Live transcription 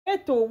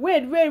Eto,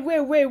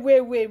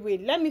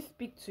 wait. Let me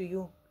speak to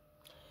you.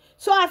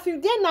 So as you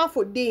dey now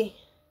for day,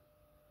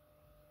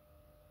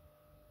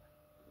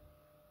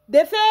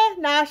 they say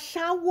na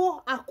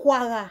Shawo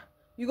Akwara.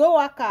 You go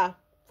waka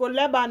for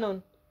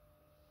Lebanon,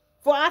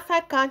 for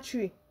outside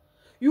country.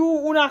 You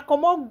una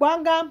comot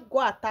gbangam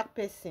go attack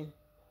person.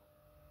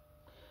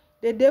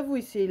 The devil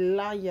is a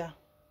liar.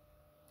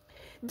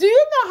 Do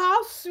you know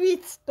how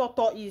sweet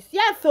Toto is?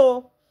 Yes,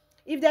 so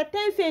if they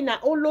tell you say na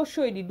Olo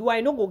show you do,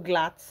 I no go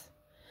glad.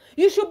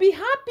 You should be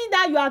happy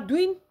that you are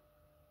doing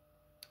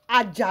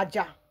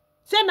Ajaja.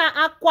 Say na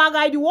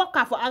Akwara, the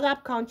worker for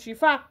Arab country,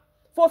 for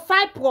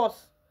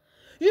Cyprus.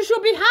 You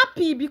should be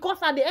happy because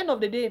at the end of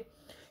the day,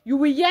 you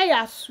will hear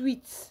your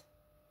sweet.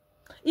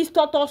 Is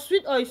Toto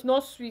sweet or it's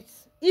not sweet?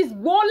 Is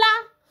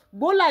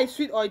Bola is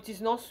sweet or it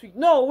is not sweet?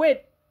 No,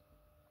 wait.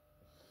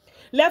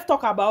 Let's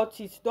talk about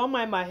it. Don't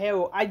mind my hair.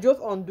 I just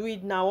undo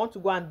it now. I want to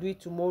go and do it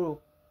tomorrow.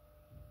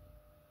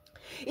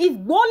 Is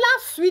Bola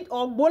sweet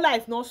or Bola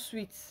is not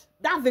sweet?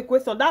 That's the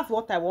question. That's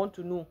what I want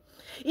to know.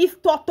 Is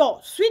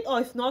Toto sweet or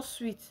it's not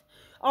sweet?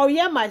 Or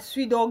hear my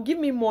sweet or give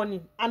me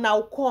money and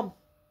I'll come.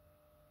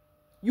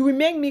 You will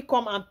make me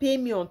come and pay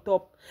me on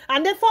top.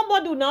 And then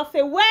somebody will now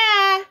say,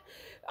 where?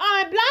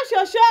 Blanche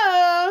your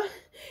show.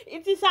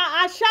 It is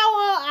a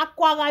shower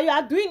Akwara you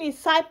are doing in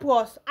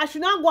Cyprus. I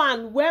should not go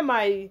and wear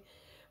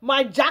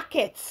my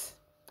jacket.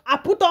 I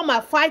put on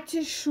my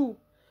fighting shoe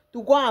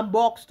to go and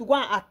box, to go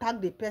and attack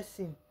the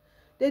person.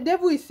 The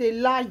devil is a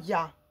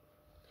liar.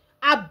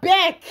 I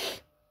beg.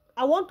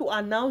 I want to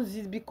announce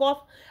this because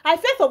I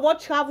first of all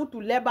travel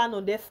to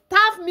Lebanon. They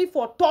starved me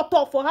for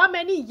Toto for how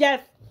many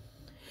years?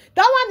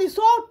 That one is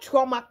so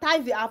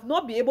traumatizing. I've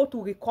not been able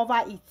to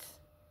recover it.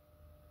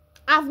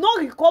 I've not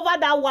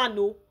recovered that one,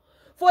 no.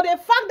 For the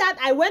fact that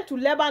I went to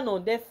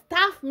Lebanon, they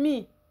starved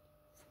me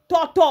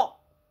Toto.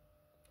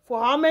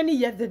 For how many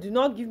years they do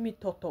not give me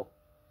Toto.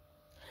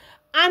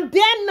 And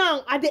then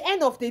now, at the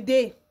end of the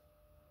day,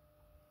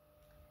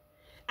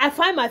 I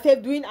find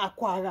myself doing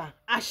Akwara,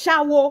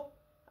 Ashawo.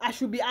 I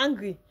should be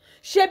angry.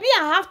 Shebi,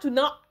 I have to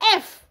now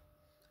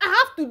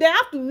they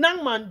have to nang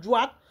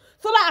manjuat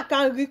so that I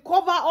can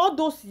recover all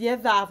those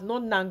years that I have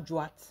not nang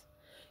juat.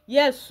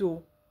 Yes,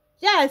 so.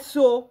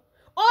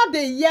 All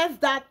the years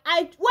that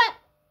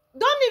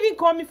don't even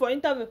call me for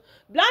interview.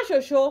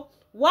 Blanche show,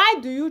 why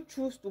do you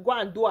choose to go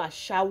and do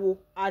Ashawo,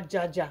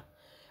 Ajaja?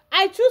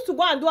 I choose to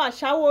go and do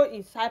Ashawo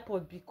in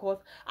Cyprus because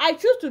I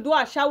choose to do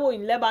Ashawo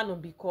in Lebanon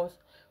because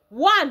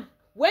one,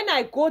 when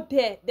I go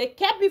there, they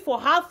kept me for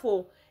half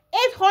for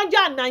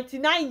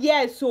 899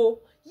 years.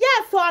 So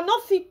I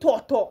not see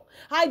Toto.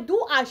 I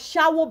do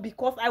Ashawo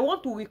because I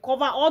want to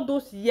recover all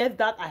those years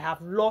that I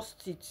have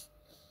lost it.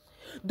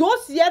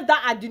 Those years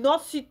that I did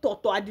not see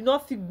Toto, I did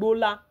not see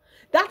Bola.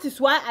 That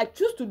is why I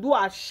choose to do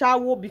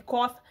Ashawo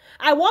because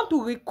I want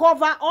to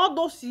recover all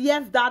those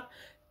years that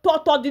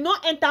Toto did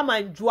not enter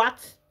my Juat.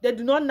 They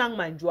do not nang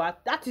my Juat.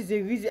 That is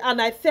the reason.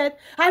 And I said,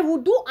 I will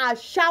do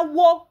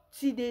Ashawo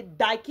till the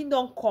thy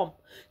kingdom come.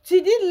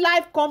 Till this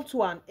life come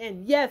to an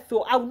end. Yes,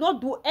 so I will not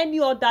do any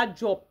other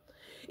job.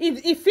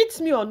 It fits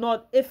me or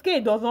not.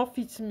 FK does not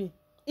fit me.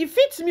 It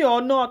fits me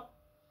or not.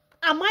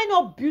 Am I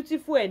not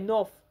beautiful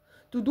enough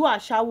to do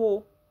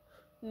Ashawo?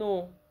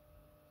 No.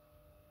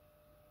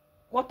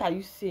 What are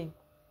you saying?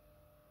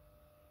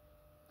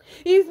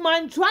 Is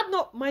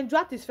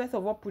Manjuat is first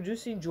of all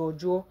producing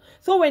Jojo.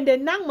 So when they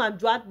nang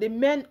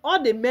Manjuat,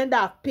 all the men that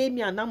have paid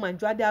me and nang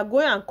Manjuat, they are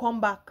going and come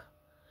back.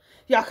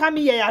 You are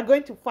coming here, you are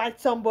going to fight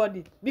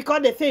somebody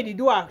because they say they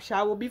do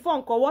Ashawo. Before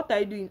Uncle, what are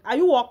you doing? Are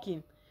you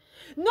working?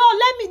 No,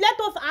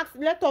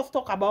 let us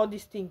talk about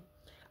this thing.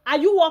 Are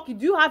you working?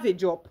 Do you have a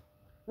job?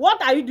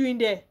 What are you doing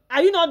there?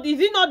 Is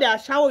it not the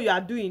Ashawo you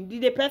are doing?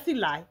 Did the person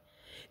lie?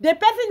 The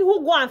person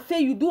who go and say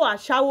you do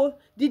Ashawo,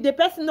 did the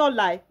person not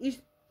lie?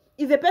 Is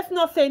the person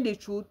not saying the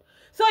truth?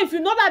 So if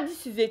you know that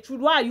this is the truth,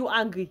 why are you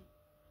angry?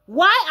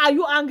 Why are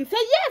you angry? Say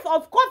yes,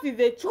 of course it's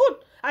the truth.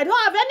 I don't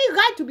have any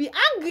right to be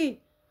angry.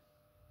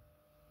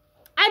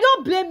 I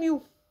don't blame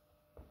you.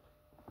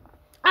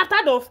 After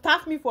they'll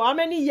starve me for how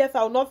many years,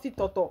 I will not see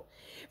Toto.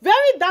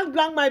 Very dark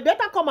blank man,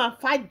 better come and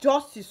fight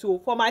justice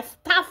for my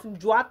staff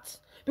Juat.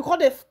 Because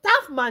the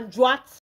staff man Juat